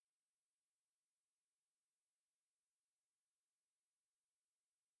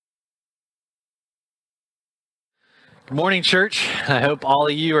Good morning, church. I hope all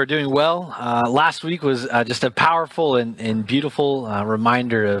of you are doing well. Last week was just a powerful and beautiful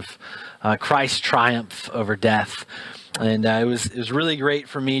reminder of Christ's triumph over death. And it was really great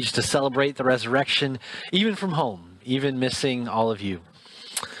for me just to celebrate the resurrection, even from home, even missing all of you.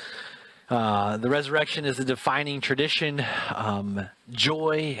 The resurrection is a defining tradition,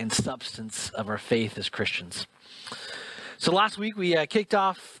 joy, and substance of our faith as Christians. So last week we kicked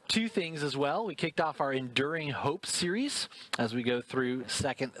off two things as well. We kicked off our Enduring Hope series as we go through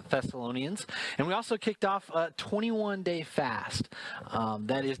 2 Thessalonians. And we also kicked off a 21-day fast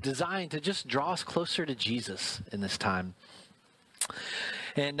that is designed to just draw us closer to Jesus in this time.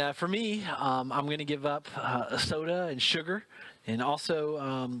 And for me, I'm going to give up soda and sugar, and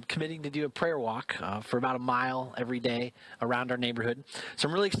also committing to do a prayer walk for about a mile every day around our neighborhood. So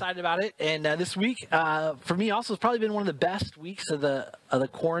I'm really excited about it. And this week, for me, also has probably been one of the best weeks of the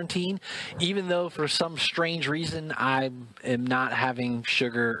quarantine, even though for some strange reason I am not having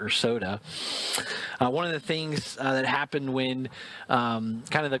sugar or soda. One of the things that happened when kind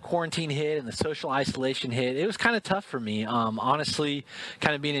of the quarantine hit and the social isolation hit, it was kind of tough for me. Honestly,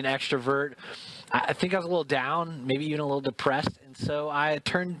 kind of being an extrovert, I think I was a little down, maybe even a little depressed, and so I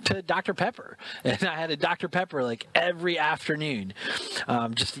turned to Dr. Pepper, and I had a Dr. Pepper like every afternoon.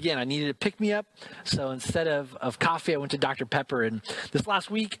 Just again, I needed to pick me up, so instead of coffee, I went to Dr. Pepper, and this last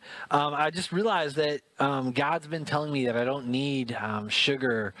week, I just realized that God's been telling me that I don't need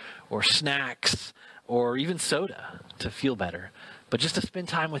sugar or snacks or even soda to feel better, but just to spend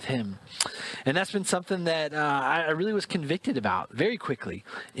time with him. And that's been something that I really was convicted about very quickly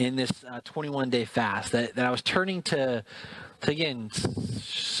in this 21-day fast, that I was turning to again,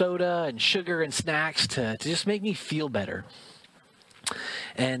 soda and sugar and snacks to just make me feel better.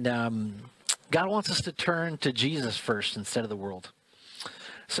 And God wants us to turn to Jesus first instead of the world.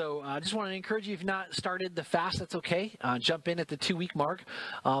 So I just want to encourage you, if you've not started the fast, that's okay. Jump in at the 2-week mark.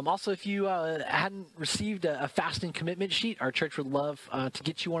 Also, if you hadn't received a fasting commitment sheet, our church would love to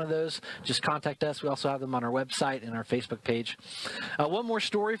get you one of those. Just contact us. We also have them on our website and our Facebook page. One more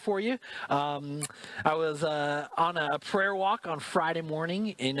story for you. I was on a prayer walk on Friday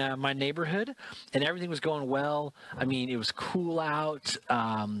morning in my neighborhood, and everything was going well. I mean, it was cool out.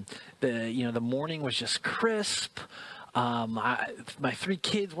 The morning was just crisp. My 3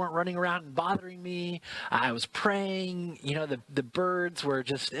 kids weren't running around and bothering me. I was praying. The birds were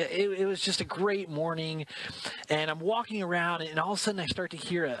just, it was just a great morning. And I'm walking around, and all of a sudden I start to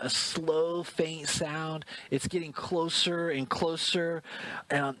hear a slow, faint sound. It's getting closer and closer.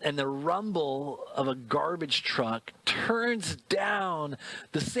 And the rumble of a garbage truck turns down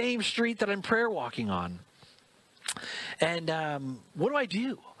the same street that I'm prayer walking on. And what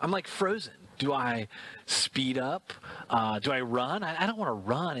do? I'm like frozen. Do I speed up? Do I run? I don't want to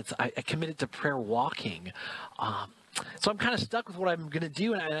run. I committed to prayer walking. So I'm kind of stuck with what I'm going to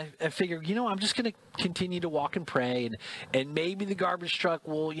do. And I figure, I'm just going to continue to walk and pray. And maybe the garbage truck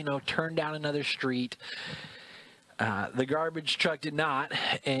will, turn down another street. The garbage truck did not.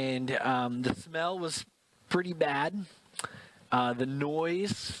 And the smell was pretty bad. The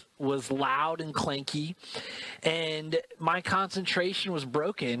noise was loud and clanky, and my concentration was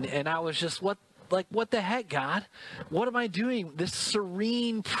broken, and I was just, what the heck, God? What am I doing? This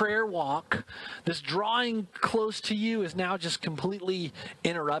serene prayer walk, this drawing close to you is now just completely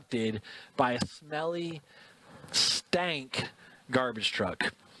interrupted by a smelly, stank garbage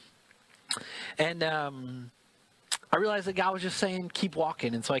truck. And I realized that God was just saying, keep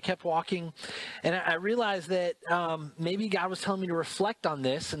walking. And so I kept walking, and I realized that maybe God was telling me to reflect on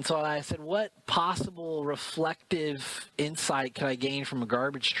this. And so I said, what possible reflective insight could I gain from a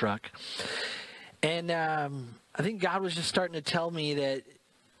garbage truck? And I think God was just starting to tell me that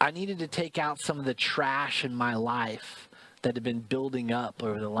I needed to take out some of the trash in my life that had been building up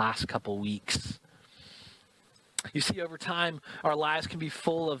over the last couple weeks. You see, over time, our lives can be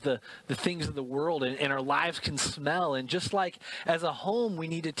full of the things of the world, and our lives can smell. And just like as a home, we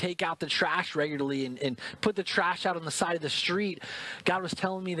need to take out the trash regularly and put the trash out on the side of the street. God was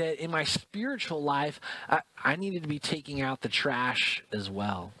telling me that in my spiritual life, I needed to be taking out the trash as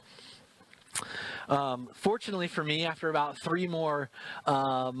well. Fortunately for me, after about 3 more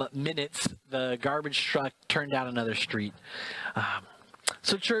minutes, the garbage truck turned down another street.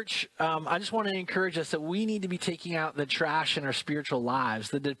 So church, I just want to encourage us that we need to be taking out the trash in our spiritual lives,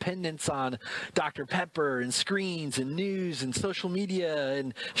 the dependence on Dr. Pepper and screens and news and social media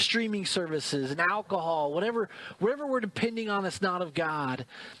and streaming services and alcohol, whatever we're depending on that's not of God.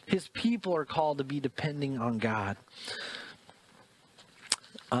 His people are called to be depending on God.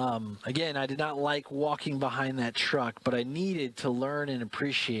 Again, I did not like walking behind that truck, but I needed to learn and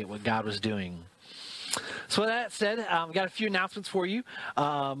appreciate what God was doing. So with that said, we got a few announcements for you.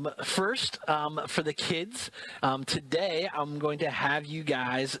 First, for the kids, today I'm going to have you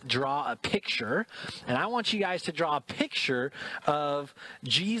guys draw a picture, and I want you guys to draw a picture of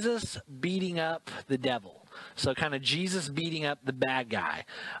Jesus beating up the devil. So kind of Jesus beating up the bad guy.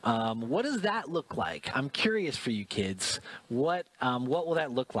 What does that look like? I'm curious for you kids. What will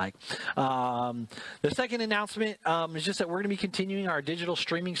that look like? The second announcement is just that we're going to be continuing our digital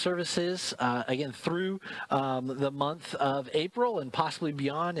streaming services again through the month of April and possibly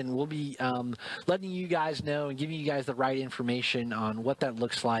beyond, and we'll be letting you guys know and giving you guys the right information on what that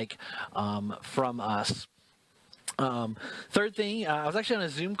looks like from us. Third thing, I was actually on a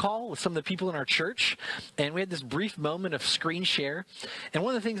Zoom call with some of the people in our church, and we had this brief moment of screen share. And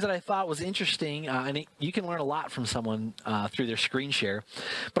one of the things that I thought was interesting, and you can learn a lot from someone through their screen share,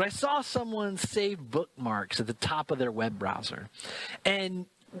 but I saw someone save bookmarks at the top of their web browser. And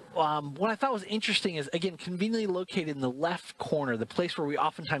what I thought was interesting is, again, conveniently located in the left corner, the place where we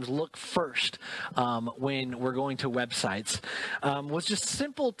oftentimes look first when we're going to websites, was just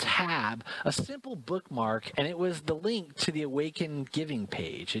simple tab, a simple bookmark, and it was the link to the Awaken Giving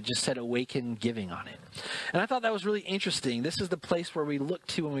page. It just said Awaken Giving on it. And I thought that was really interesting. This is the place where we look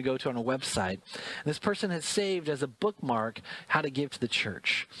to when we go to on a website. And this person has saved as a bookmark how to give to the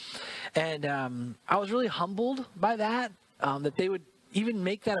church. And I was really humbled by that, that they would even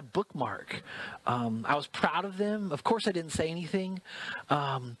make that a bookmark. I was proud of them. Of course, I didn't say anything.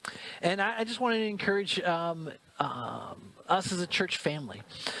 And I just wanted to encourage us as a church family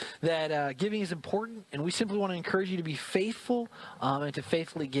that giving is important, and we simply want to encourage you to be faithful and to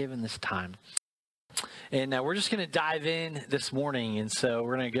faithfully give in this time. And we're just going to dive in this morning. And so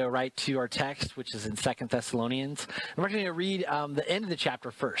we're going to go right to our text, which is in 2 Thessalonians. And we're going to read the end of the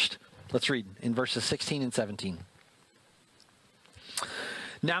chapter first. Let's read in verses 16 and 17.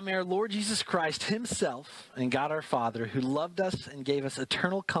 Now may our Lord Jesus Christ himself and God our Father, who loved us and gave us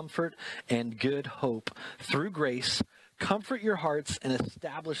eternal comfort and good hope through grace, comfort your hearts and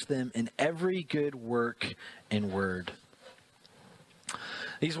establish them in every good work and word.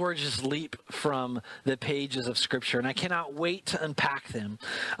 These words just leap from the pages of Scripture, and I cannot wait to unpack them.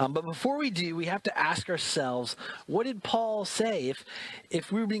 But before we do, we have to ask ourselves, what did Paul say?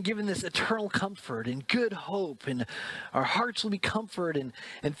 If we've been given this eternal comfort and good hope, and our hearts will be comforted,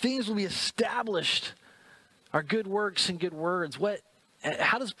 and things will be established, our good works and good words,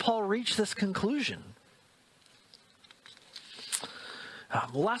 how does Paul reach this conclusion?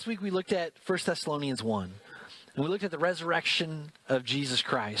 Well, last week we looked at 1 Thessalonians 1. And we looked at the resurrection of Jesus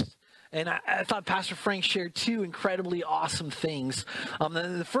Christ. And I thought Pastor Frank shared two incredibly awesome things.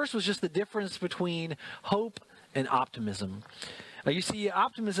 The first was just the difference between hope and optimism. You see,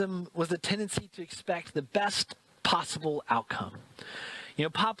 optimism was the tendency to expect the best possible outcome. You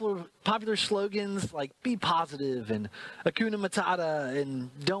know, popular slogans like "be positive" and "Hakuna Matata"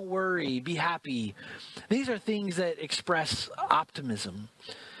 and "don't worry, be happy." These are things that express optimism.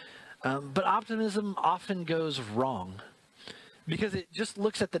 But optimism often goes wrong because it just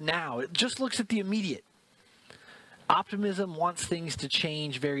looks at the now. It just looks at the immediate. Optimism wants things to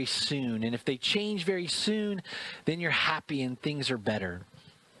change very soon. And if they change very soon, then you're happy and things are better.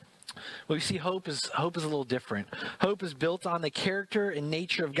 Well, you see, hope is a little different. Hope is built on the character and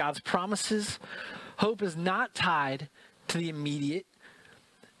nature of God's promises. Hope is not tied to the immediate.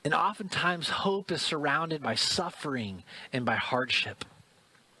 And oftentimes, hope is surrounded by suffering and by hardship.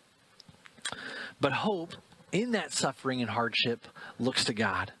 But hope, in that suffering and hardship, looks to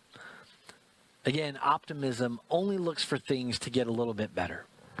God. Again, optimism only looks for things to get a little bit better.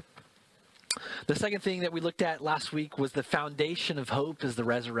 The second thing that we looked at last week was the foundation of hope is the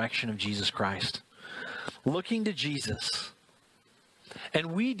resurrection of Jesus Christ. Looking to Jesus.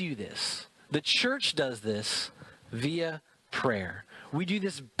 And we do this. The church does this via prayer. We do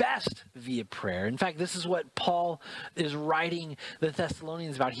this best via prayer. In fact, this is what Paul is writing the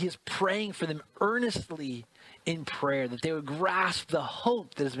Thessalonians about. He is praying for them earnestly in prayer, that they would grasp the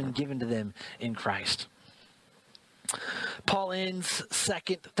hope that has been given to them in Christ. Paul ends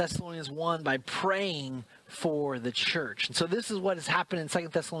 2 Thessalonians 1 by praying for the church. And so this is what has happened in 2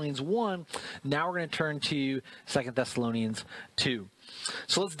 Thessalonians 1. Now we're going to turn to 2 Thessalonians 2.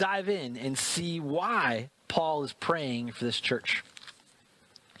 So let's dive in and see why Paul is praying for this church.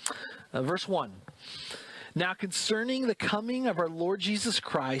 Verse 1. Now concerning the coming of our Lord Jesus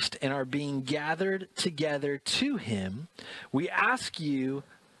Christ and our being gathered together to him, we ask you,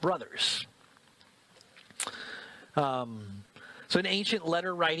 brothers. So in ancient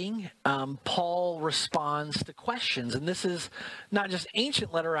letter writing, Paul responds to questions. And this is not just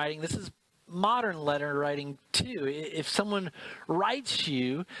ancient letter writing. This is modern letter writing too. If someone writes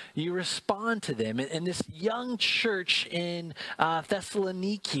you, you respond to them. And this young church in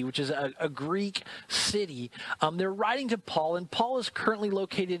Thessaloniki, which is a Greek city, they're writing to Paul, and Paul is currently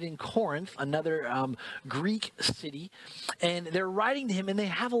located in Corinth, another Greek city, and they're writing to him, and they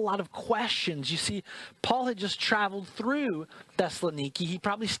have a lot of questions. You see, Paul had just traveled through Thessaloniki. He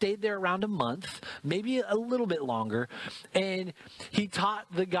probably stayed there around a month, maybe a little bit longer, and he taught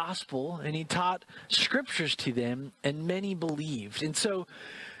the gospel, and he taught scriptures to them, and many believed. And so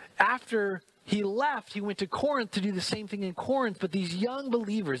after he left, he went to Corinth to do the same thing in Corinth, but these young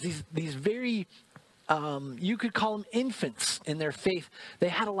believers, these very you could call them infants in their faith, they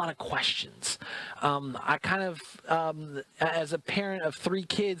had a lot of questions. I kind of, as a parent of 3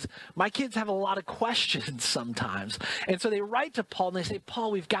 kids, my kids have a lot of questions sometimes. And so they write to Paul and they say,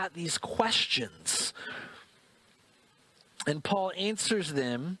 Paul, we've got these questions. And Paul answers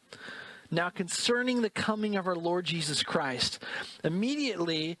them, now concerning the coming of our Lord Jesus Christ.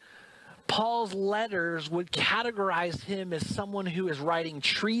 Immediately, Paul's letters would categorize him as someone who is writing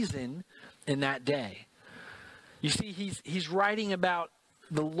treason in that day. You see, he's writing about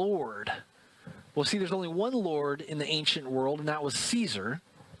the Lord. Well, see, there's only one Lord in the ancient world, and that was Caesar.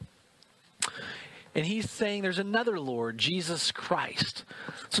 And he's saying there's another Lord, Jesus Christ.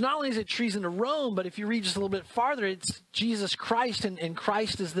 So not only is it treason to Rome, but if you read just a little bit farther, it's Jesus Christ, and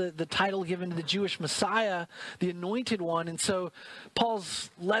Christ is the title given to the Jewish Messiah, the anointed one. And so Paul's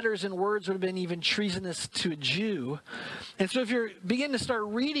letters and words would have been even treasonous to a Jew. And so if you begin to start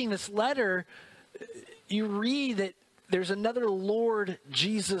reading this letter, you read that there's another Lord,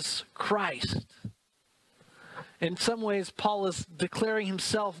 Jesus Christ. In some ways, Paul is declaring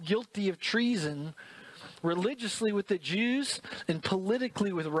himself guilty of treason religiously with the Jews and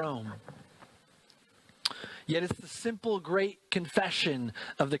politically with Rome. Yet it's the simple, great confession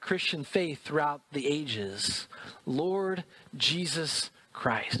of the Christian faith throughout the ages. Lord Jesus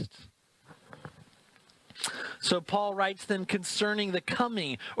Christ. So Paul writes them concerning the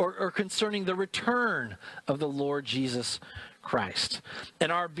coming or concerning the return of the Lord Jesus Christ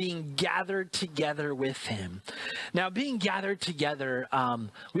and our being gathered together with him. Now, being gathered together,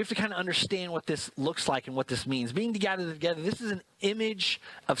 we have to kind of understand what this looks like and what this means. Being gathered together, this is an image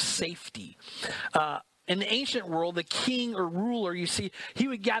of safety. In the ancient world, the king or ruler, you see, he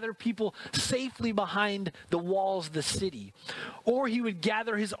would gather people safely behind the walls of the city. Or he would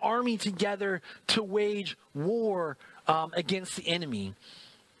gather his army together to wage war against the enemy.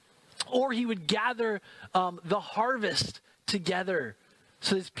 Or he would gather the harvest together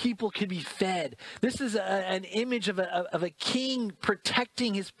so his people could be fed. This is an image of a king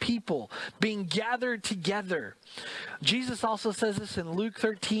protecting his people, being gathered together. Jesus also says this in Luke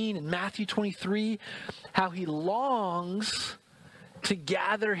 13 and Matthew 23, how he longs to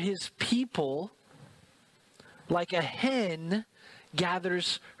gather his people like a hen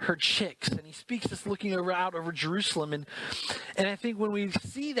gathers her chicks. And he speaks this looking out over Jerusalem. And I think when we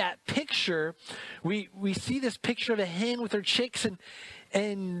see that picture, we see this picture of a hen with her chicks,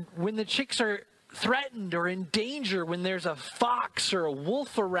 and when the chicks are threatened or in danger, when there's a fox or a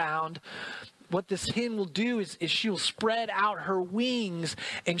wolf around, what this hen will do is she will spread out her wings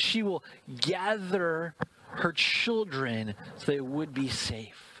and she will gather her children so they would be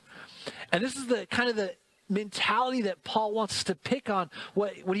safe. And this is the kind of the mentality that Paul wants us to pick on.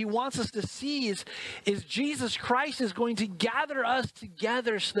 What he wants us to see is Jesus Christ is going to gather us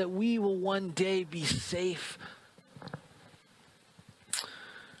together so that we will one day be safe.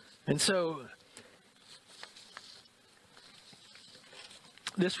 And so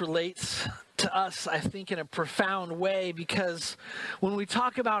this relates to us, I think, in a profound way, because when we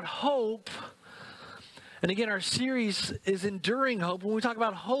talk about hope, and again, our series is Enduring Hope. When we talk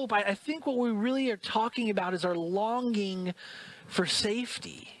about hope, I think what we really are talking about is our longing for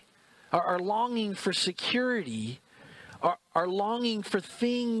safety, our longing for security, our longing for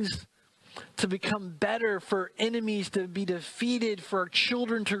things to become better, for enemies to be defeated, for our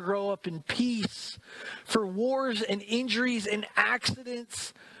children to grow up in peace, for wars and injuries and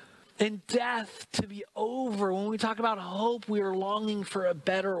accidents and death to be over. When we talk about hope, we are longing for a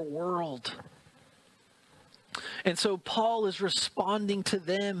better world. And so Paul is responding to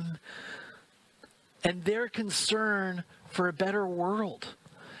them and their concern for a better world.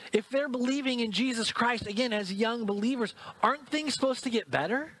 If they're believing in Jesus Christ, again, as young believers, aren't things supposed to get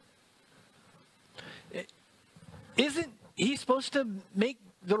better? Isn't he supposed to make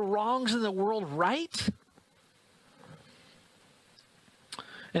the wrongs in the world right?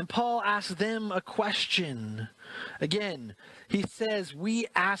 And Paul asks them a question. Again, he says, we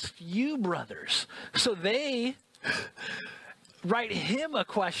ask you, brothers. So they write him a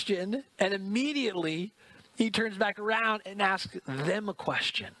question, and immediately he turns back around and asks them a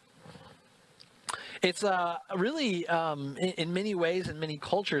question. It's really, in many ways, in many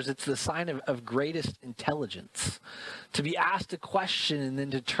cultures, it's the sign of greatest intelligence. To be asked a question and then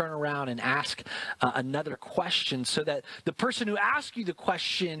to turn around and ask another question so that the person who asked you the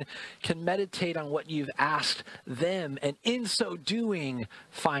question can meditate on what you've asked them, and in so doing,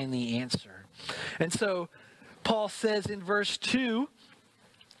 find the answer. And so Paul says in verse 2,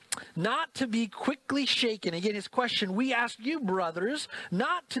 not to be quickly shaken. Again, his question, we ask you, brothers,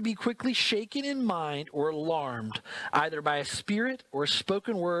 not to be quickly shaken in mind or alarmed, either by a spirit or a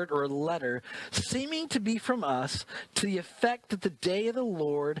spoken word or a letter, seeming to be from us, to the effect that the day of the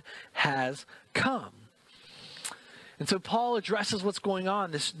Lord has come. And so Paul addresses what's going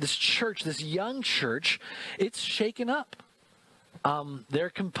on. This church, this young church, it's shaken up. Their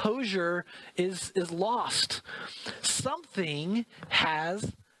composure is lost. Something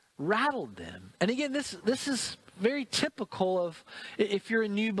has rattled them. And again, this is very typical of if you're a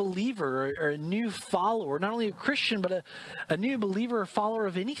new believer or a new follower, not only a Christian, but a new believer or follower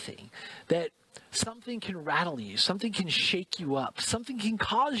of anything, that something can rattle you, something can shake you up, something can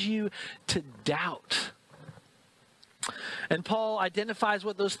cause you to doubt. And Paul identifies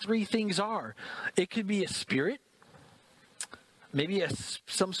what those three things are. It could be a spirit, maybe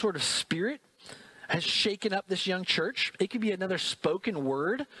some sort of spirit has shaken up this young church. It could be another spoken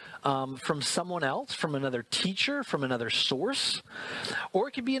word from someone else, from another teacher, from another source. Or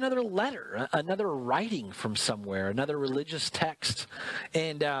it could be another letter, another writing from somewhere, another religious text.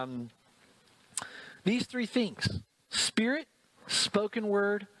 And these three things, spirit, spoken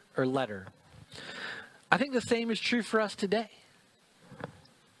word, or letter. I think the same is true for us today.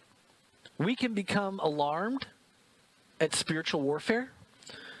 We can become alarmed at spiritual warfare.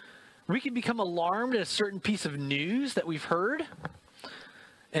 We can become alarmed at a certain piece of news that we've heard,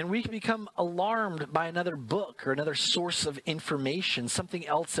 and we can become alarmed by another book or another source of information, something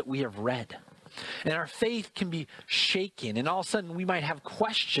else that we have read. And our faith can be shaken, and all of a sudden we might have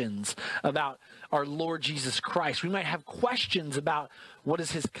questions about our Lord Jesus Christ. We might have questions about what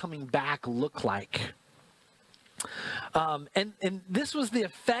does his coming back look like. And this was the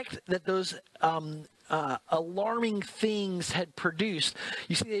effect that those alarming things had produced.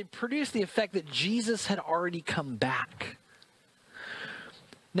 You see, they produced the effect that Jesus had already come back.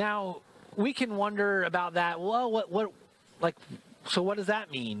 Now, we can wonder about that. Well, so what does that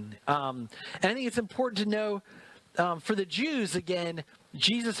mean? And I think it's important to know, for the Jews, again,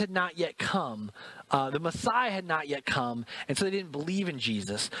 Jesus had not yet come. The Messiah had not yet come, and so they didn't believe in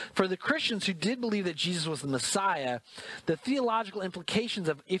Jesus. For the Christians who did believe that Jesus was the Messiah, the theological implications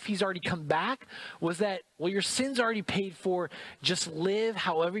of if he's already come back was that, well, your sin's already paid for. Just live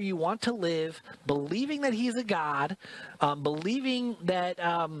however you want to live, believing that he's a God, believing that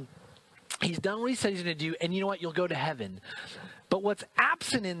he's done what he said he's going to do, and you know what? You'll go to heaven. But what's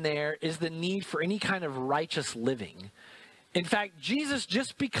absent in there is the need for any kind of righteous living. In fact, Jesus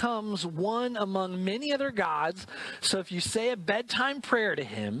just becomes one among many other gods. So if you say a bedtime prayer to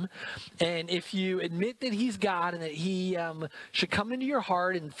him, and if you admit that he's God and that he should come into your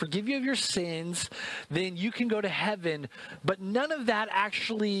heart and forgive you of your sins, then you can go to heaven. But none of that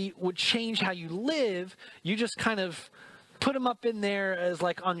actually would change how you live. You just kind of put him up in there as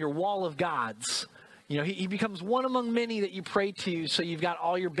like on your wall of gods. You know, he becomes one among many that you pray to, so you've got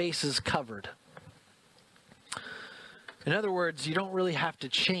all your bases covered. In other words, you don't really have to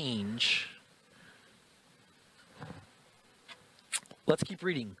change. Let's keep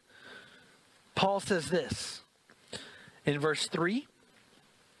reading. Paul says this in verse 3.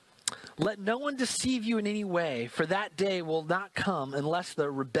 Let no one deceive you in any way, for that day will not come unless the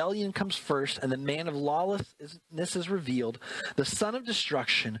rebellion comes first and the man of lawlessness is revealed, the son of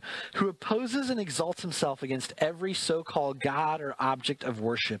destruction, who opposes and exalts himself against every so-called God or object of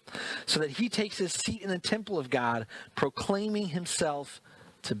worship, so that he takes his seat in the temple of God, proclaiming himself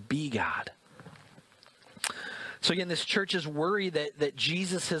to be God. So again, this church is worried that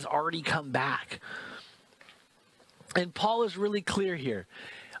Jesus has already come back. And Paul is really clear here.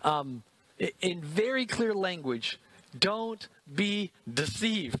 In very clear language, don't be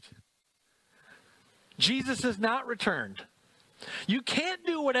deceived. Jesus has not returned. You can't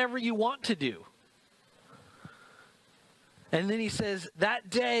do whatever you want to do. And then he says, that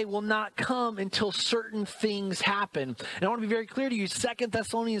day will not come until certain things happen. And I want to be very clear to you, 2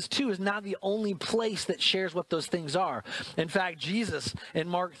 Thessalonians 2 is not the only place that shares what those things are. In fact, Jesus in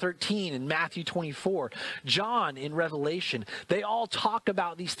Mark 13 and Matthew 24, John in Revelation, they all talk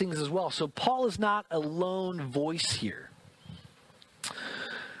about these things as well. So Paul is not a lone voice here.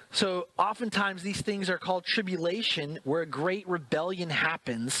 So oftentimes these things are called tribulation, where a great rebellion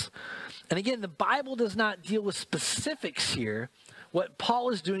happens. And again, the Bible does not deal with specifics here. What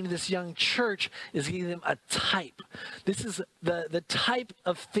Paul is doing to this young church is giving them a type. This is the type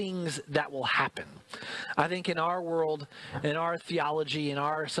of things that will happen. I think in our world, in our theology, in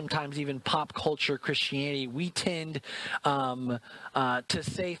our sometimes even pop culture Christianity, we tend to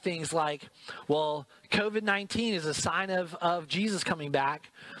say things like, well, COVID-19 is a sign of Jesus coming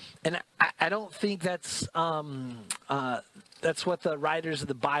back. And I don't think that's what the writers of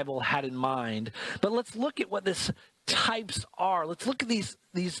the Bible had in mind. But let's look at what this types are. Let's look at these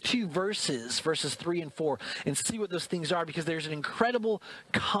two verses 3 and 4, and see what those things are, because there's an incredible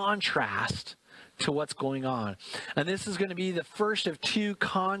contrast to what's going on. And this is going to be the first of two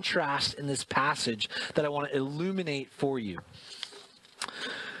contrasts in this passage that I want to illuminate for you.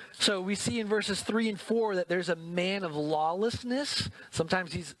 So we see in verses 3 and 4 that there's a man of lawlessness.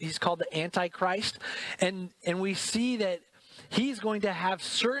 Sometimes he's called the Antichrist. And we see that he's going to have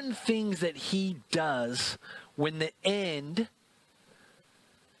certain things that he does when the end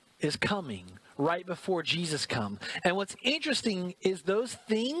is coming, right before Jesus comes. And what's interesting is those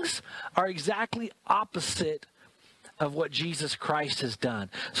things are exactly opposite of what Jesus Christ has done.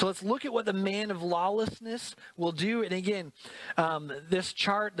 So let's look at what the man of lawlessness will do. And again, this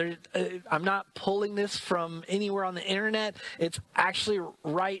chart, I'm not pulling this from anywhere on the internet. It's actually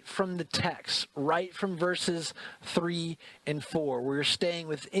right from the text, right from verses 3 and 4. We're staying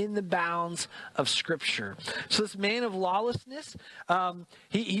within the bounds of Scripture. So this man of lawlessness,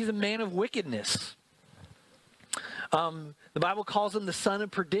 he's a man of wickedness. The Bible calls him the son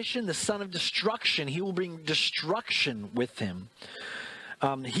of perdition, the son of destruction. He will bring destruction with him.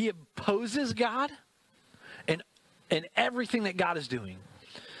 He opposes God and everything that God is doing.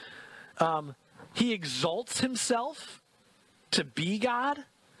 He exalts himself to be God.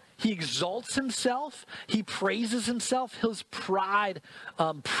 He exalts himself. He praises himself. His pride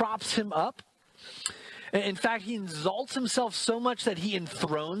props him up. In fact, he exalts himself so much that he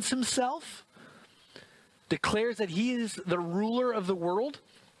enthrones himself, declares that he is the ruler of the world,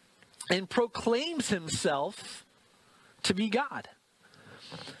 and proclaims himself to be God.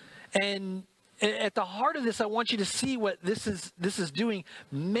 And at the heart of this, I want you to see what this is doing.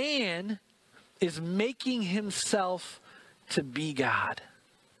 Man is making himself to be God.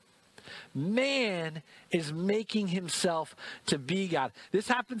 Man is making himself to be God. This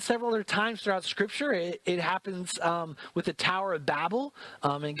happens several other times throughout Scripture. It happens with the Tower of Babel,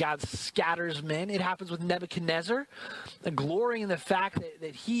 and God scatters men. It happens with Nebuchadnezzar, glorying in the fact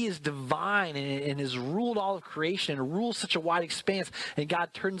that he is divine and has ruled all of creation and rules such a wide expanse, and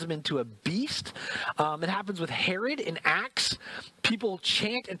God turns him into a beast. It happens with Herod in Acts. People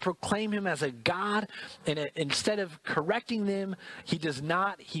chant and proclaim him as a god, and instead of correcting them, he does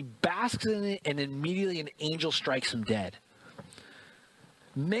not. He basks in it, and immediately an angel strikes him dead.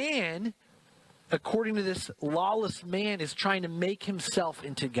 Man, according to this lawless man, is trying to make himself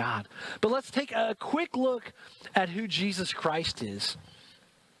into God. But let's take a quick look at who Jesus Christ is.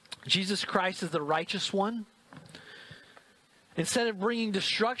 Jesus Christ is the righteous one. Instead of bringing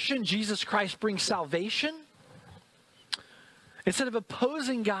destruction, Jesus Christ brings salvation. Instead of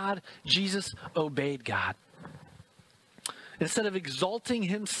opposing God, Jesus obeyed God. Instead of exalting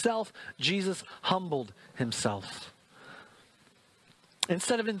himself, Jesus humbled himself.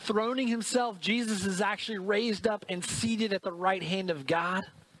 Instead of enthroning himself, Jesus is actually raised up and seated at the right hand of God.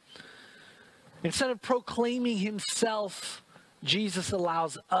 Instead of proclaiming himself, Jesus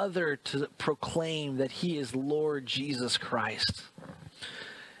allows others to proclaim that he is Lord Jesus Christ.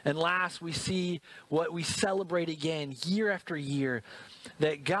 And last, we see what we celebrate again year after year,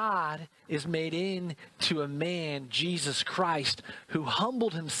 that God is made into a man, Jesus Christ, who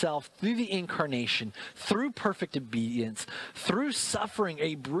humbled himself through the incarnation, through perfect obedience, through suffering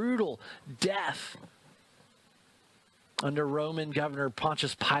a brutal death under Roman governor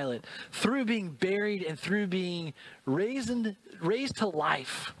Pontius Pilate, through being buried and through being raised to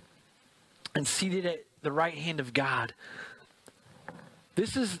life and seated at the right hand of God.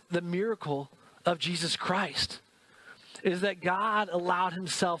 This is the miracle of Jesus Christ, is that God allowed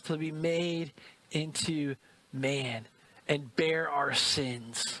himself to be made into man and bear our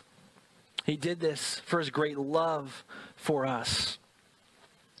sins. He did this for his great love for us.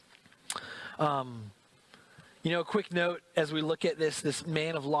 A quick note as we look at this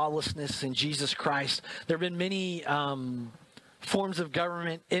man of lawlessness in Jesus Christ. There have been many forms of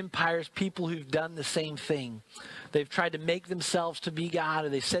government, empires, people who've done the same thing. They've tried to make themselves to be God, or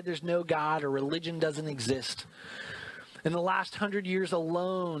they said there's no God, or religion doesn't exist. In the last 100 years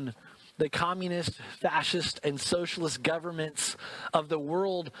alone, the communist, fascist, and socialist governments of the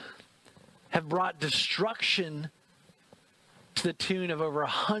world have brought destruction to the tune of over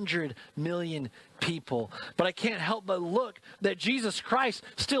 100 million people. But I can't help but look that Jesus Christ,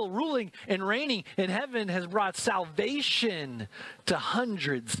 still ruling and reigning in heaven, has brought salvation to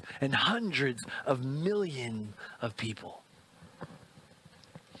hundreds and hundreds of millions of people.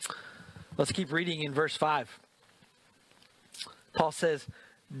 Let's keep reading in verse 5. Paul says,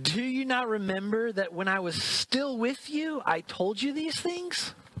 "Do you not remember that when I was still with you, I told you these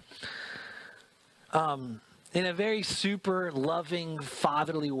things?" In a very super loving,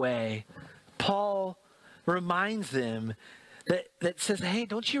 fatherly way, Paul reminds them that says, hey,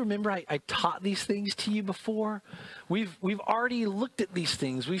 don't you remember I taught these things to you before? We've already looked at these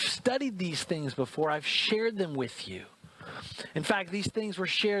things. We've studied these things before. I've shared them with you. In fact, these things were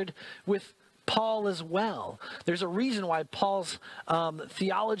shared with Paul as well. There's a reason why Paul's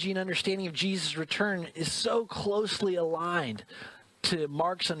theology and understanding of Jesus' return is so closely aligned to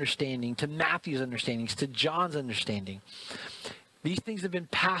Mark's understanding, to Matthew's understandings, to John's understanding. These things have been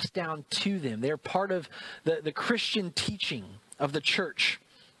passed down to them. They're part of the Christian teaching of the church.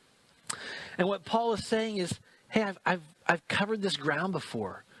 And what Paul is saying is, hey, I've covered this ground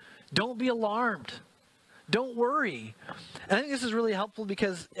before. Don't be alarmed. Don't worry. And I think this is really helpful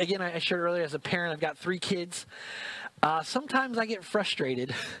because, again, I shared earlier, as a parent, I've got 3 kids. Sometimes I get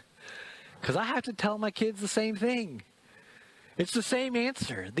frustrated because I have to tell my kids the same thing. It's the same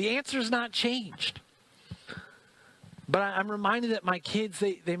answer. The answer's not changed. But I'm reminded that my kids,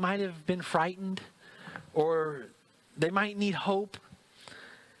 they might have been frightened, or they might need hope.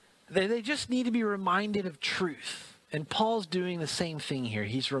 They just need to be reminded of truth. And Paul's doing the same thing here.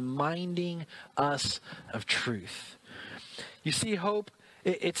 He's reminding us of truth. You see, hope,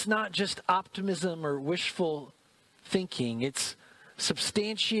 it's not just optimism or wishful thinking. It's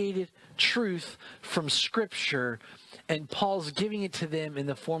substantiated truth from Scripture, and Paul's giving it to them in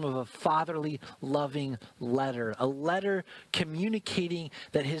the form of a fatherly, loving letter. A letter communicating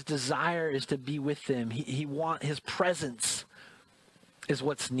that his desire is to be with them. His presence is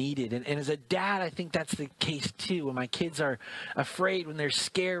what's needed. And as a dad, I think that's the case too. When my kids are afraid, when they're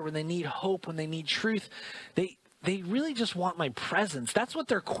scared, when they need hope, when they need truth, they really just want my presence. That's what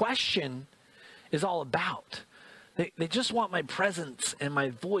their question is all about. They just want my presence and my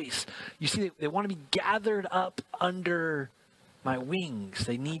voice. You see, they want to be gathered up under my wings.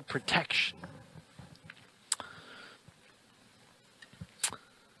 They need protection.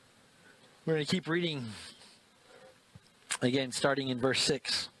 We're going to keep reading again, starting in verse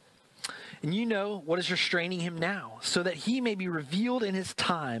 6. And you know what is restraining him now, so that he may be revealed in his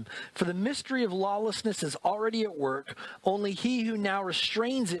time. For the mystery of lawlessness is already at work. Only he who now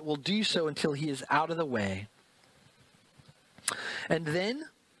restrains it will do so until he is out of the way. And then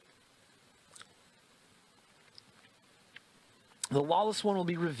the lawless one will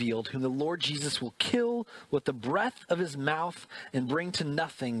be revealed, whom the Lord Jesus will kill with the breath of his mouth and bring to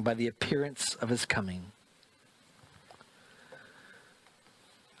nothing by the appearance of his coming.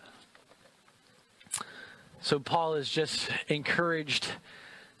 So Paul has just encouraged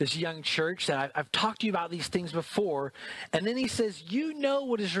this young church that I've talked to you about these things before. And then he says, you know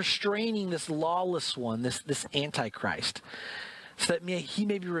what is restraining this lawless one, this Antichrist, so that he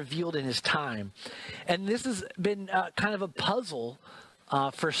may be revealed in his time. And this has been kind of a puzzle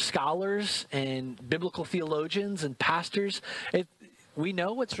for scholars and biblical theologians and pastors. We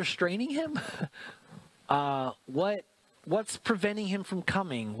know what's restraining him. What's preventing him from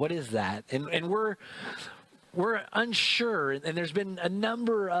coming? What is that? And we're unsure, and there's been a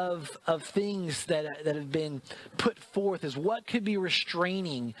number of things that have been put forth as what could be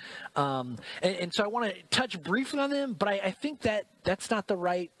restraining. And so I want to touch briefly on them, but I think that's not the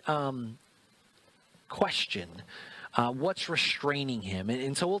right question. What's restraining him?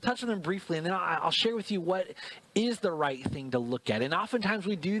 And so we'll touch on them briefly, and then I'll share with you what is the right thing to look at. And oftentimes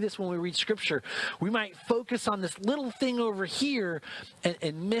we do this when we read Scripture. We might focus on this little thing over here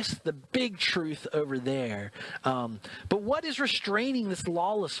and miss the big truth over there. But what is restraining this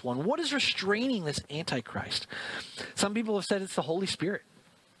lawless one? What is restraining this Antichrist? Some people have said it's the Holy Spirit.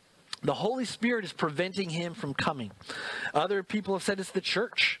 The Holy Spirit is preventing him from coming. Other people have said it's the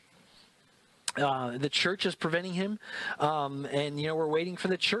church. The church is preventing him, and we're waiting for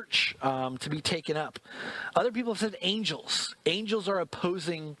the church to be taken up. Other people have said angels. Angels are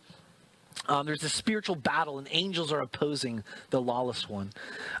opposing. There's a spiritual battle, and angels are opposing the lawless one.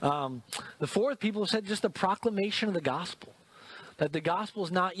 The fourth, people have said just the proclamation of the gospel. that the gospel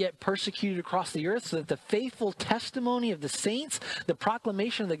is not yet persecuted across the earth, so that the faithful testimony of the saints, the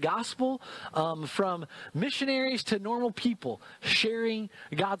proclamation of the gospel, from missionaries to normal people, sharing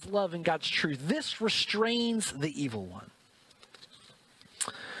God's love and God's truth, this restrains the evil one.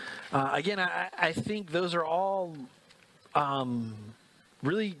 Again, I think those are all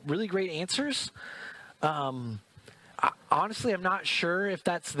really, really great answers. Honestly, I'm not sure if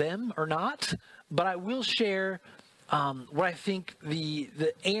that's them or not, but I will share what I think the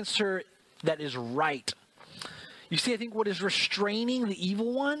answer that is right. You see, I think what is restraining the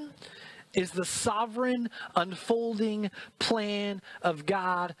evil one is the sovereign unfolding plan of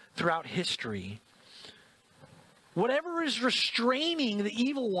God throughout history. Whatever is restraining the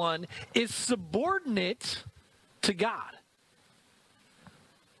evil one is subordinate to God.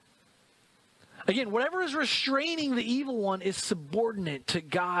 Again, whatever is restraining the evil one is subordinate to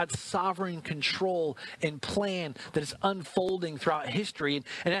God's sovereign control and plan that is unfolding throughout history.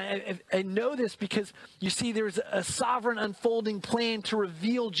 And I know this because, you see, there's a sovereign unfolding plan to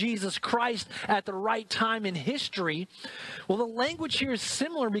reveal Jesus Christ at the right time in history. Well, the language here is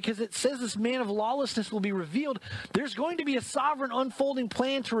similar because it says this man of lawlessness will be revealed. There's going to be a sovereign unfolding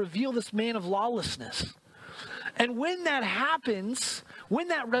plan to reveal this man of lawlessness. And when that happens, when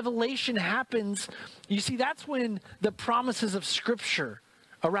that revelation happens, you see, that's when the promises of Scripture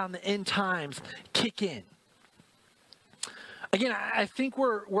around the end times kick in. Again, I think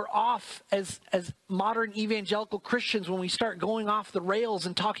we're off as modern evangelical Christians when we start going off the rails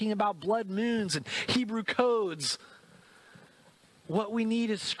and talking about blood moons and Hebrew codes. What we need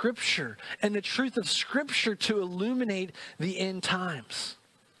is Scripture and the truth of Scripture to illuminate the end times.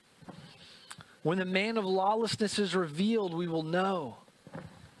 When the man of lawlessness is revealed, we will know.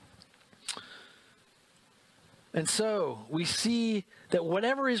 And so we see that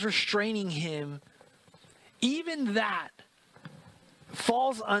whatever is restraining him, even that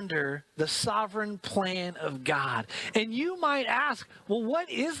falls under the sovereign plan of God. And you might ask, well, what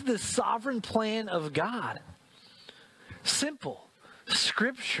is the sovereign plan of God? Simple.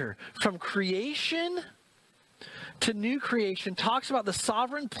 Scripture, from creation to new creation, talks about the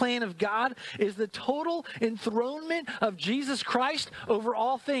sovereign plan of God is the total enthronement of Jesus Christ over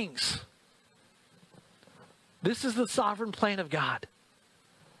all things. This is the sovereign plan of God.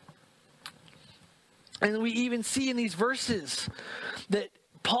 And we even see in these verses that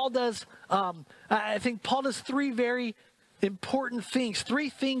Paul does, I think Paul does three very important things,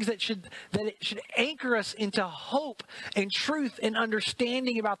 three things that should anchor us into hope and truth and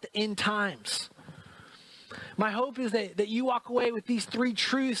understanding about the end times. My hope is that you walk away with these three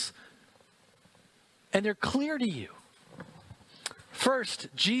truths and they're clear to you. First,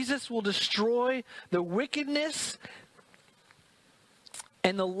 Jesus will destroy the wickedness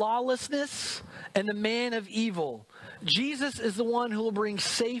and the lawlessness and the man of evil. Jesus is the one who will bring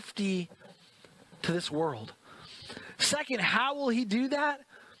safety to this world. Second, how will he do that?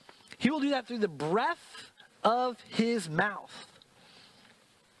 He will do that through the breath of his mouth.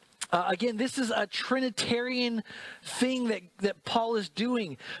 Again, this is a Trinitarian thing that Paul is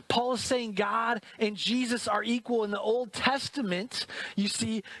doing. Paul is saying God and Jesus are equal. In the Old Testament, you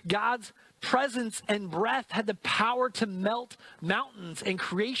see, God's presence and breath had the power to melt mountains and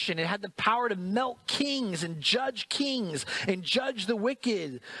creation. It had the power to melt kings and judge the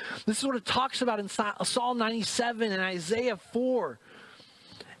wicked. This is what it talks about in Psalm 97 and Isaiah 4.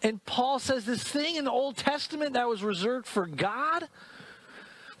 And Paul says this thing in the Old Testament that was reserved for God.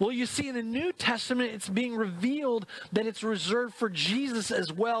 Well, you see in the New Testament, it's being revealed that it's reserved for Jesus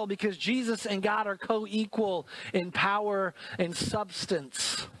as well, because Jesus and God are co-equal in power and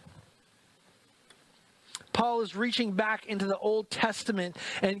substance. Paul is reaching back into the Old Testament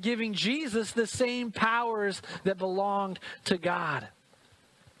and giving Jesus the same powers that belonged to God.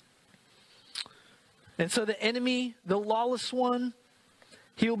 And so the enemy, the lawless one,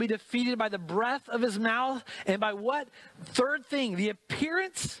 he will be defeated by the breath of his mouth and by what? Third thing, the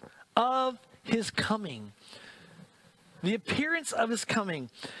appearance of his coming. The appearance of his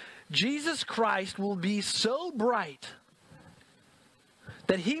coming. Jesus Christ will be so bright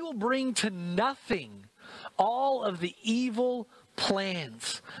that he will bring to nothing all of the evil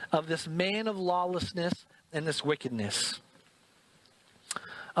plans of this man of lawlessness and this wickedness.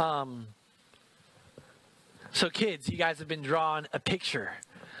 So kids, you guys have been drawn a picture.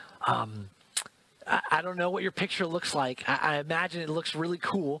 I don't know what your picture looks like. I imagine it looks really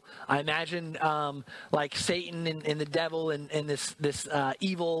cool. I imagine like Satan and the devil and this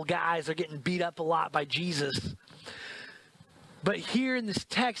evil guys are getting beat up a lot by Jesus. But here in this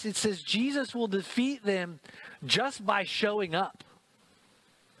text, it says Jesus will defeat them just by showing up.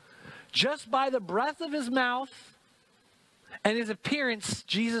 Just by the breath of his mouth And his appearance,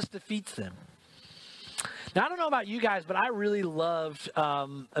 Jesus defeats them. Now, I don't know about you guys, but I really loved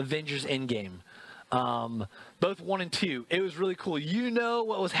Avengers Endgame. Both 1 and 2. It was really cool. You know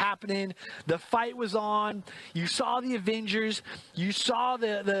what was happening. The fight was on. You saw the Avengers. You saw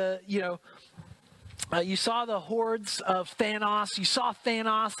you saw the hordes of Thanos. You saw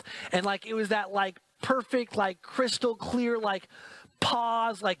Thanos, and like it was that like perfect, like crystal clear, like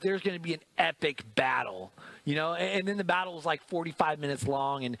pause, like there's going to be an epic battle, and then the battle was like 45 minutes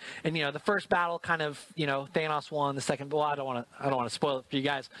long, and the first battle kind of, Thanos won. The second, well, I don't want to spoil it for you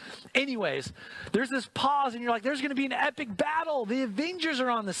guys. Anyways, there's this pause, and you're like, there's going to be an epic battle. The Avengers are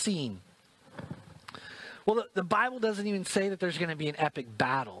on the scene. Well, the Bible doesn't even say that there's going to be an epic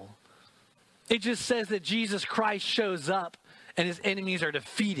battle. It just says that Jesus Christ shows up and his enemies are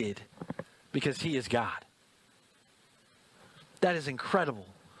defeated because he is God. That is incredible.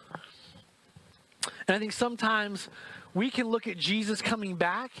 And I think sometimes we can look at Jesus coming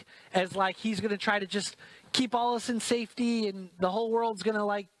back as like he's going to try to just keep all us in safety and the whole world's going to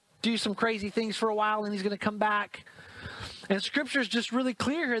like do some crazy things for a while and he's going to come back. And Scripture is just really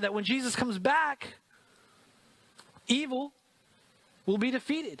clear here that when Jesus comes back, evil will be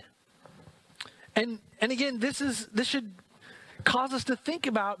defeated. And again, this should cause us to think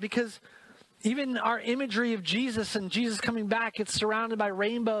about, because even our imagery of Jesus and Jesus coming back, it's surrounded by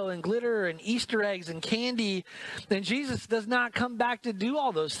rainbow and glitter and Easter eggs and candy. And Jesus does not come back to do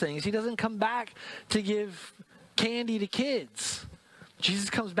all those things. He doesn't come back to give candy to kids. Jesus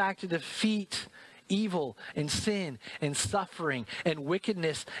comes back to defeat evil and sin and suffering and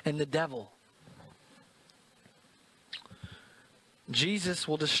wickedness and the devil. Jesus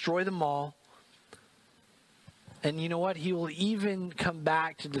will destroy them all. And you know what? He will even come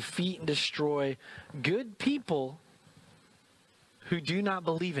back to defeat and destroy good people who do not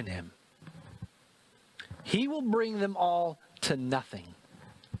believe in him. He will bring them all to nothing.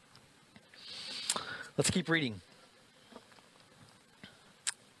 Let's keep reading.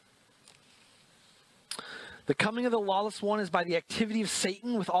 The coming of the lawless one is by the activity of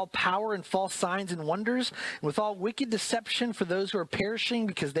Satan, with all power and false signs and wonders, and with all wicked deception for those who are perishing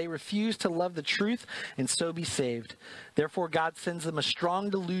because they refuse to love the truth and so be saved. Therefore God sends them a strong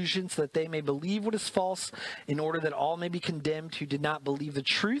delusion so that they may believe what is false, in order that all may be condemned who did not believe the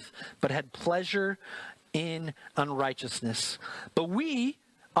truth, but had pleasure in unrighteousness. But we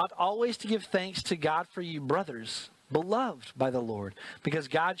ought always to give thanks to God for you, brothers, beloved by the Lord, because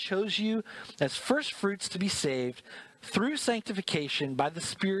God chose you as first fruits to be saved through sanctification by the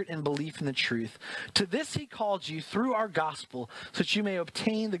Spirit and belief in the truth. To this he called you through our gospel, so that you may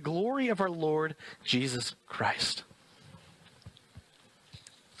obtain the glory of our Lord Jesus Christ.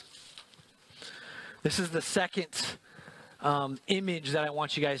 This is the second image that I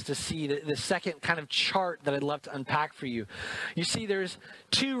want you guys to see, the second kind of chart that I'd love to unpack for you. You see, there's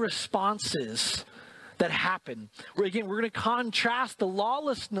two responses that happen. We're going to contrast the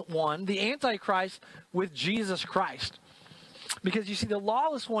lawless one, the Antichrist, with Jesus Christ. Because you see, the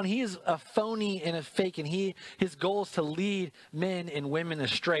lawless one, he is a phony and a fake, and his goal is to lead men and women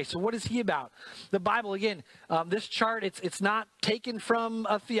astray. So what is he about? The Bible, again, this chart, it's not taken from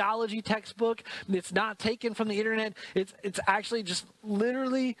a theology textbook. It's not taken from the internet. It's actually just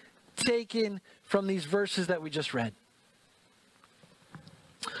literally taken from these verses that we just read.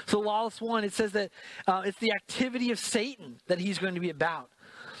 So the lawless one, it says that it's the activity of Satan that he's going to be about.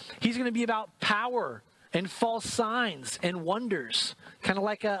 He's going to be about power and false signs and wonders, kind of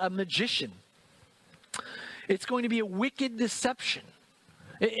like a magician. It's going to be a wicked deception.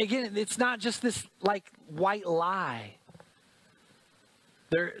 Again, it's not just this like white lie.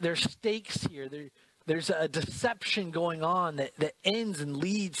 There's stakes here. There's a deception going on that ends and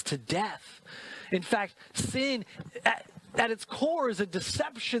leads to death. In fact, sin at its core is a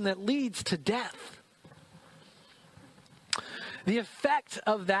deception that leads to death. The effect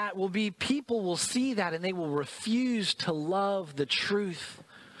of that will be people will see that and they will refuse to love the truth.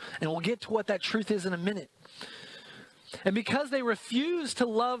 And we'll get to what that truth is in a minute. And because they refuse to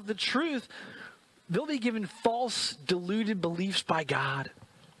love the truth, they'll be given false, deluded beliefs by God.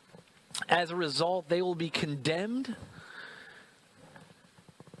 As a result, they will be condemned.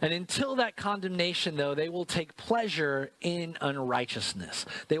 And until that condemnation, though, they will take pleasure in unrighteousness.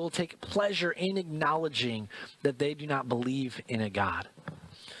 They will take pleasure in acknowledging that they do not believe in a God.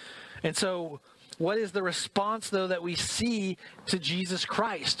 And so, what is the response, though, that we see to Jesus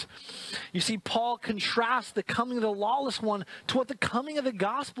Christ? You see, Paul contrasts the coming of the lawless one to what the coming of the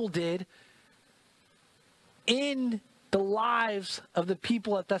gospel did in the lives of the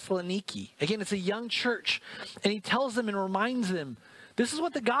people at Thessaloniki. Again, it's a young church, and he tells them and reminds them, this is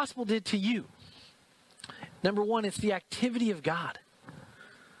what the gospel did to you. Number one, it's the activity of God.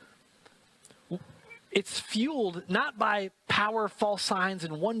 It's fueled not by power, false signs,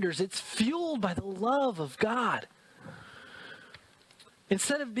 and wonders. It's fueled by the love of God.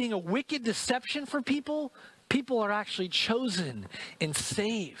 Instead of being a wicked deception for people, people are actually chosen and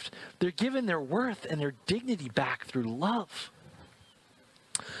saved. They're given their worth and their dignity back through love.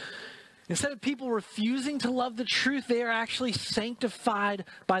 Instead of people refusing to love the truth, they are actually sanctified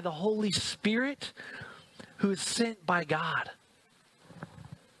by the Holy Spirit who is sent by God.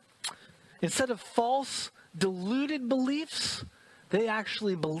 Instead of false, deluded beliefs, they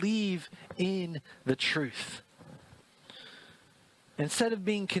actually believe in the truth. Instead of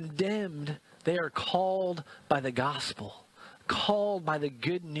being condemned, they are called by the gospel, called by the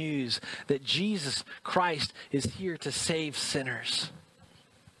good news that Jesus Christ is here to save sinners.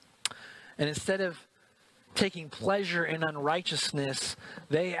 And instead of taking pleasure in unrighteousness,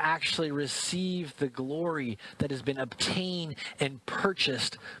 they actually receive the glory that has been obtained and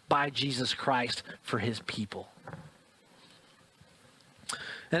purchased by Jesus Christ for his people.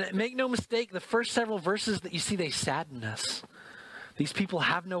 And make no mistake, the first several verses that you see, they sadden us. These people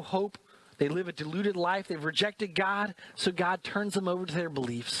have no hope. They live a deluded life. They've rejected God, so God turns them over to their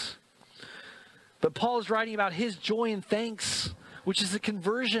beliefs. But Paul is writing about his joy and thanks, which is the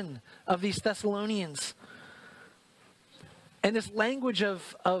conversion of these Thessalonians. And this language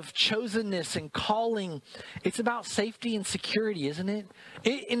of chosenness and calling, it's about safety and security, isn't it?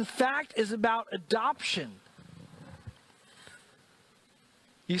 It, in fact, is about adoption.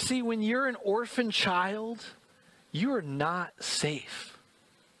 You see, when you're an orphan child, you are not safe.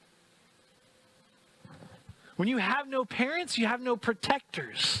 When you have no parents, you have no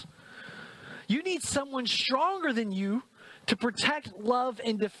protectors. You need someone stronger than you to protect, love,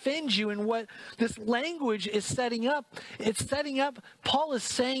 and defend you. And what this language is setting up, Paul is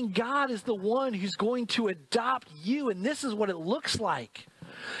saying God is the one who's going to adopt you. And this is what it looks like.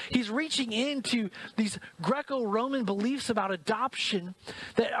 He's reaching into these Greco-Roman beliefs about adoption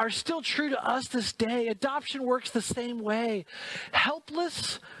that are still true to us this day. Adoption works the same way.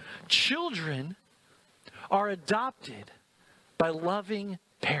 Helpless children are adopted by loving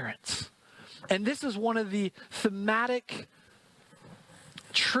parents. And this is one of the thematic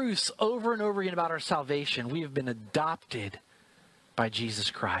truths over and over again about our salvation. We have been adopted by Jesus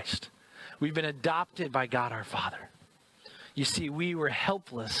Christ. We've been adopted by God our Father. You see, we were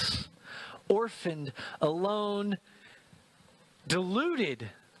helpless, orphaned, alone, deluded,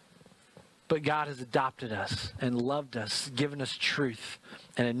 but God has adopted us and loved us, given us truth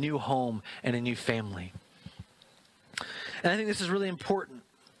and a new home and a new family. And I think this is really important.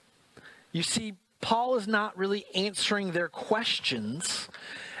 You see, Paul is not really answering their questions.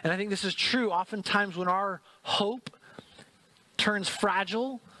 And I think this is true oftentimes when our hope turns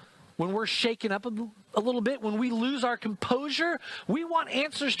fragile, when we're shaken up a little bit, when we lose our composure, we want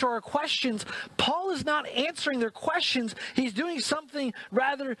answers to our questions. Paul is not answering their questions. He's doing something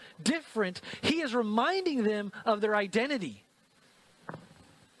rather different. He is reminding them of their identity.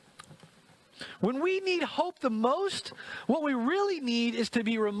 When we need hope the most, what we really need is to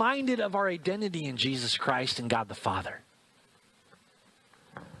be reminded of our identity in Jesus Christ and God the Father.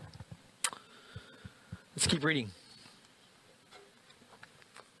 Let's keep reading.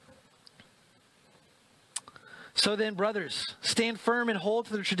 So then, brothers, stand firm and hold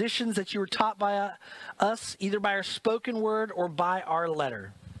to the traditions that you were taught by us, either by our spoken word or by our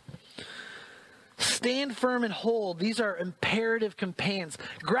letter. Stand firm and hold. These are imperative commands.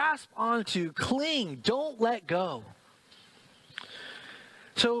 Grasp onto, cling, don't let go.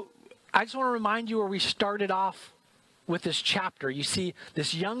 So I just want to remind you where we started off with this chapter. You see,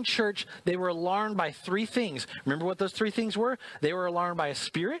 this young church, they were alarmed by three things. Remember what those three things were? They were alarmed by a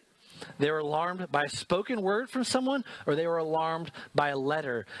spirit, they were alarmed by a spoken word from someone, or they were alarmed by a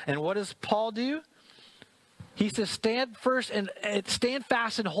letter. And what does Paul do? He says, stand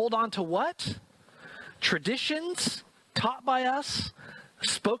fast and hold on to what? Traditions taught by us,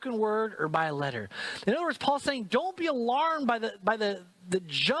 spoken word, or by a letter. In other words, Paul's saying, don't be alarmed by the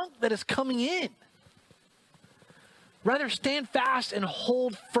junk that is coming in. Rather, stand fast and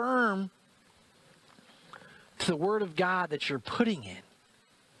hold firm to the word of God that you're putting in.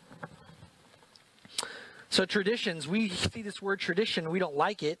 So traditions, we see this word tradition, we don't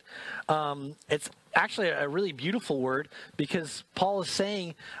like it. It's actually a really beautiful word because Paul is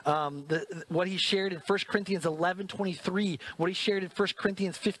saying what he shared in 1 Corinthians 11:23, what he shared in 1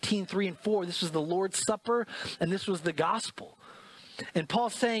 Corinthians 15:3 and 4. This was the Lord's Supper and this was the gospel. And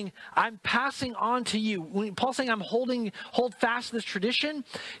Paul's saying, I'm passing on to you. When Paul's saying hold fast to this tradition,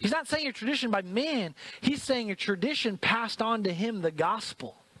 he's not saying a tradition by man. He's saying a tradition passed on to him, the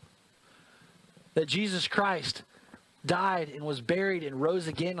gospel. that Jesus Christ died and was buried and rose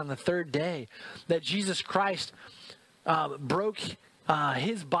again on the third day, that Jesus Christ broke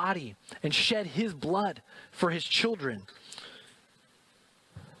his body and shed his blood for his children.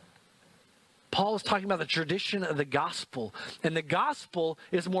 Paul is talking about the tradition of the gospel, and the gospel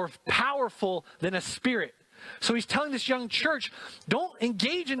is more powerful than a spirit. So he's telling this young church, don't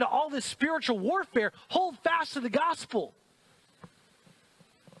engage into all this spiritual warfare. Hold fast to the gospel.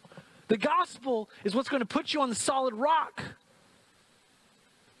 The gospel is what's going to put you on the solid rock.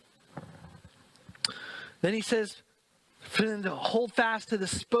 Then he says, for them to hold fast to the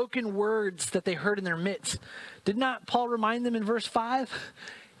spoken words that they heard in their midst. Did not Paul remind them in verse 5?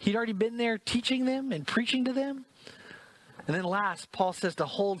 He'd already been there teaching them and preaching to them. And then last, Paul says to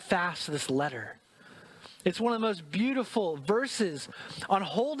hold fast to this letter. It's one of the most beautiful verses on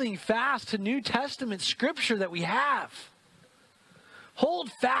holding fast to New Testament scripture that we have.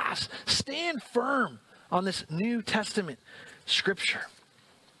 Hold fast, stand firm on this New Testament scripture.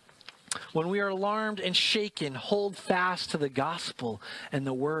 When we are alarmed and shaken, hold fast to the gospel and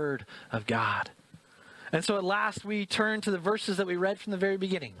the word of God. And so at last we turn to the verses that we read from the very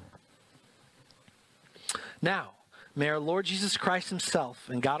beginning. Now, may our Lord Jesus Christ himself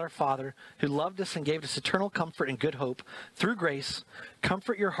and God our Father, who loved us and gave us eternal comfort and good hope through grace,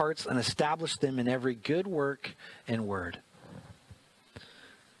 comfort your hearts and establish them in every good work and word.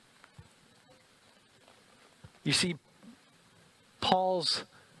 You see, Paul's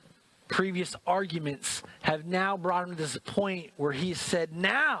previous arguments have now brought him to this point where he said,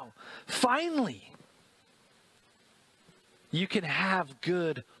 now, finally, you can have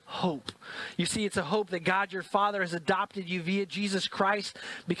good hope. You see, it's a hope that God your Father has adopted you via Jesus Christ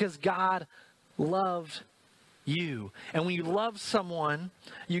because God loved you. And when you love someone,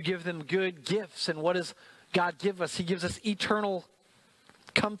 you give them good gifts. And what does God give us? He gives us eternal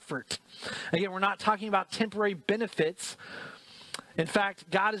comfort. Again, we're not talking about temporary benefits. In fact,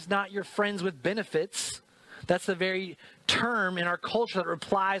 God is not your friends with benefits. That's the very term in our culture that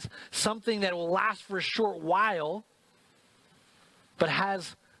implies something that will last for a short while, but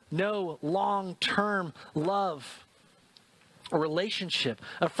has no long-term love or relationship.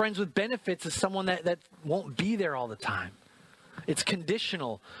 A friends with benefits is someone that won't be there all the time. It's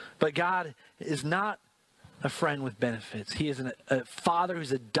conditional, but God is not a friend with benefits. He is a father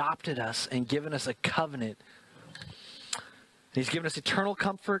who's adopted us and given us a covenant. He's given us eternal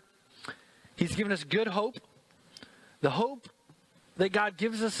comfort. He's given us good hope. The hope that God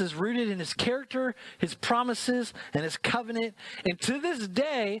gives us is rooted in his character, his promises, and his covenant. And to this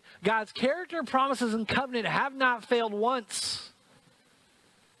day, God's character, promises, and covenant have not failed once.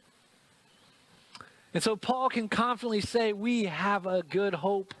 And so Paul can confidently say, we have a good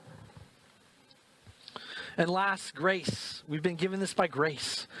hope. And last, grace. We've been given this by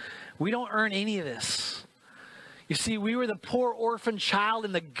grace. We don't earn any of this. You see, we were the poor orphan child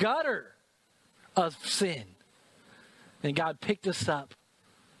in the gutter of sin. And God picked us up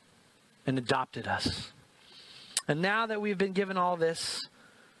and adopted us. And now that we've been given all this,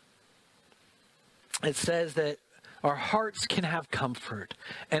 it says that our hearts can have comfort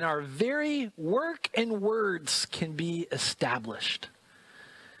and our very work and words can be established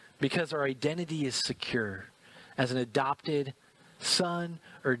because our identity is secure as an adopted son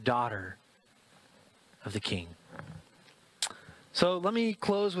or daughter of the King. So let me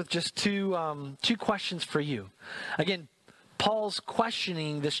close with just two questions for you. Again, Paul's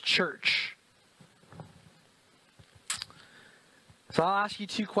questioning this church. So I'll ask you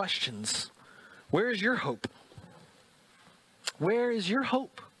two questions. Where is your hope? Where is your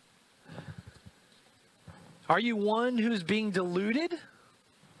hope? Are you one who's being deluded?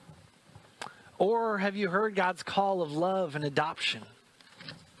 Or have you heard God's call of love and adoption?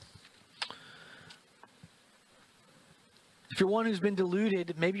 If you're one who's been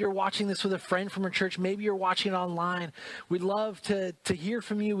deluded, maybe you're watching this with a friend from a church, maybe you're watching it online. We'd love to hear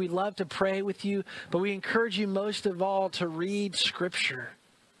from you. We'd love to pray with you, but we encourage you most of all to read Scripture.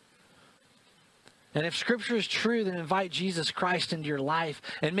 And if Scripture is true, then invite Jesus Christ into your life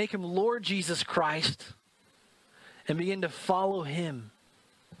and make him Lord Jesus Christ and begin to follow him.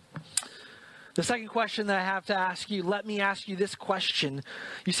 The second question that I have to ask you, let me ask you this question.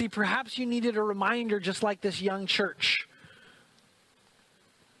 You see, perhaps you needed a reminder just like this young church.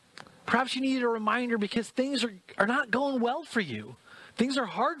 Perhaps you needed a reminder because things are not going well for you. Things are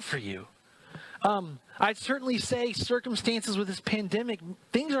hard for you. I'd certainly say circumstances with this pandemic,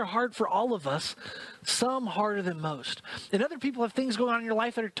 things are hard for all of us, some harder than most. And other people have things going on in your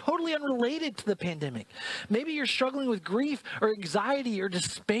life that are totally unrelated to the pandemic. Maybe you're struggling with grief or anxiety or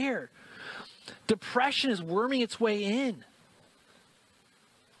despair. Depression is worming its way in.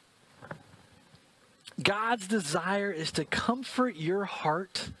 God's desire is to comfort your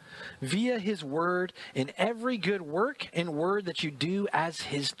heart via his word in every good work and word that you do as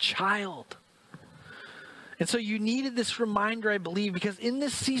his child. And so you needed this reminder, I believe, because in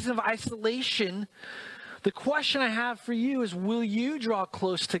this season of isolation, the question I have for you is, will you draw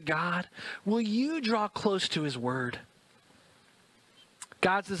close to God? Will you draw close to his word?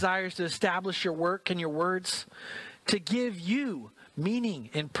 God's desire is to establish your work and your words, to give you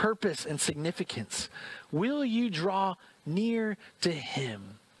meaning and purpose and significance. Will you draw near to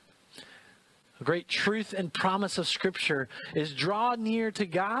him? A great truth and promise of Scripture is draw near to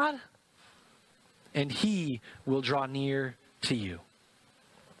God, and he will draw near to you.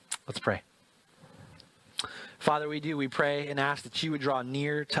 Let's pray. Father, we pray and ask that you would draw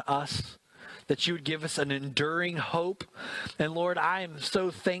near to us, that you would give us an enduring hope. And Lord, I am so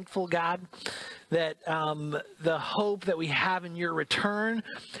thankful, God, that the hope that we have in your return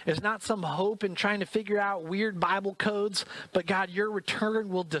is not some hope in trying to figure out weird Bible codes, but God, your return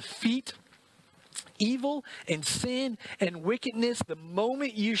will defeat evil and sin and wickedness the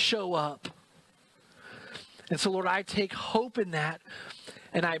moment you show up. And so, Lord, I take hope in that,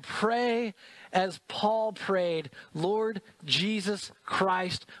 and I pray as Paul prayed, Lord Jesus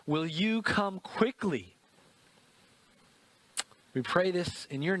Christ, will you come quickly? We pray this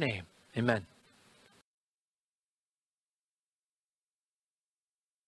in your name. Amen.